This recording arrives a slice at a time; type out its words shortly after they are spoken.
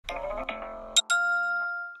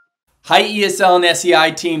Hi ESL and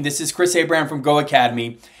SEI team, this is Chris Abraham from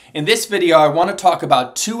GOHacademy. In this video, I want to talk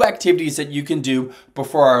about 2 activities that you can do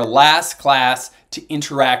before our last class to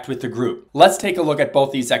interact with the group. Let's take a look at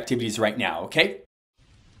both these activities right now, okay?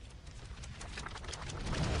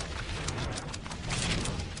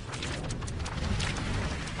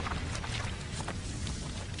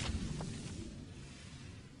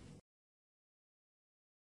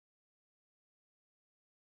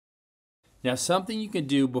 Now, something you can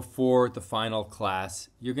do before the final class,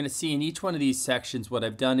 you're going to see in each one of these sections, what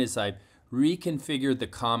I've done is I've reconfigured the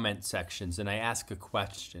comment sections and I ask a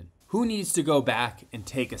question. Who needs to go back and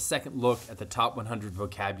take a second look at the top 100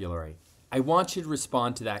 vocabulary? I want you to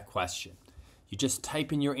respond to that question. You just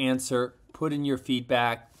type in your answer, put in your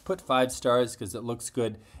feedback, put 5 stars because it looks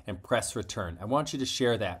good, and press return. I want you to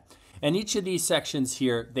share that. And each of these sections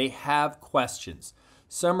here, they have questions.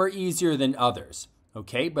 Some are easier than others.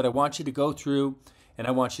 Okay, but I want you to go through and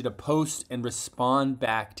I want you to post and respond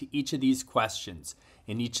back to each of these questions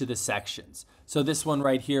in each of the sections. So this one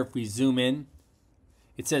right here, if we zoom in,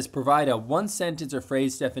 it says provide a 1-sentence or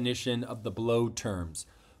phrase definition of the below terms: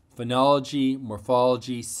 phonology,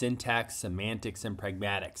 morphology, syntax, semantics, and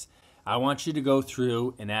pragmatics. I want you to go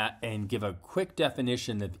through and give a quick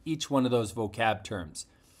definition of each one of those vocab terms.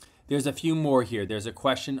 There's a few more here. There's a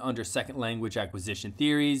question under second language acquisition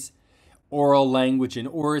theories, oral language and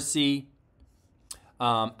oracy,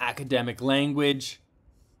 academic language,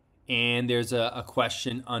 and there's a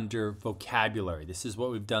question under vocabulary. This is what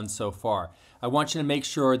we've done so far. I want you to make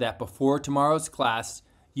sure that before tomorrow's class,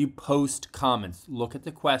 you post comments. Look at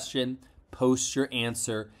the question, post your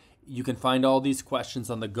answer. You can find all these questions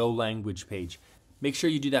on the Go Language page. Make sure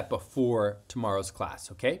you do that before tomorrow's class,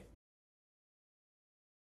 okay?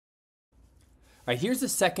 All right, here's the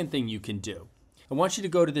second thing you can do. I want you to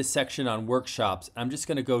go to this section on workshops. I'm just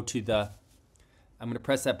going to go to I'm going to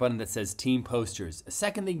press that button that says team posters. A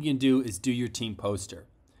second thing you can do is do your team poster.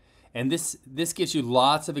 And this gives you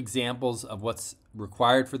lots of examples of what's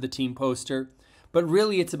required for the team poster. But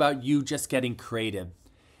really it's about you just getting creative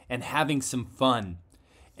and having some fun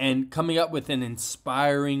and coming up with an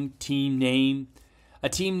inspiring team name. A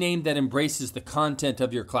team name that embraces the content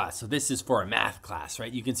of your class. So this is for a math class,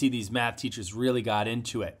 right? You can see these math teachers really got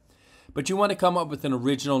into it. But you want to come up with an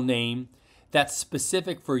original name that's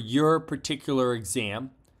specific for your particular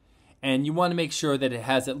exam. And you want to make sure that it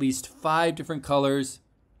has at least 5 different colors,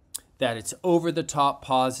 that it's over the top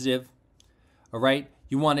positive. All right?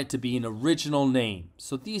 You want it to be an original name.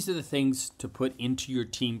 So these are the things to put into your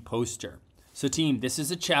team poster. So team, this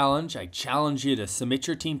is a challenge. I challenge you to submit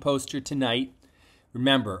your team poster tonight.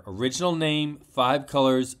 Remember, original name, 5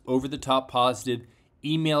 colors, over the top positive.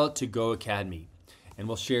 Email it to GOHacademy. And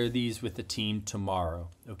we'll share these with the team tomorrow,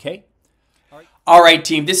 okay? All right,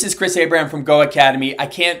 team, this is Chris Abraham from GOHacademy. I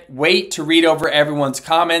can't wait to read over everyone's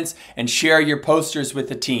comments and share your posters with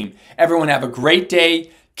the team. Everyone have a great day.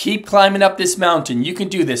 Keep climbing up this mountain. You can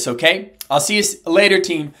do this, okay? I'll see you later,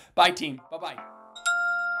 team. Bye, team. Bye-bye.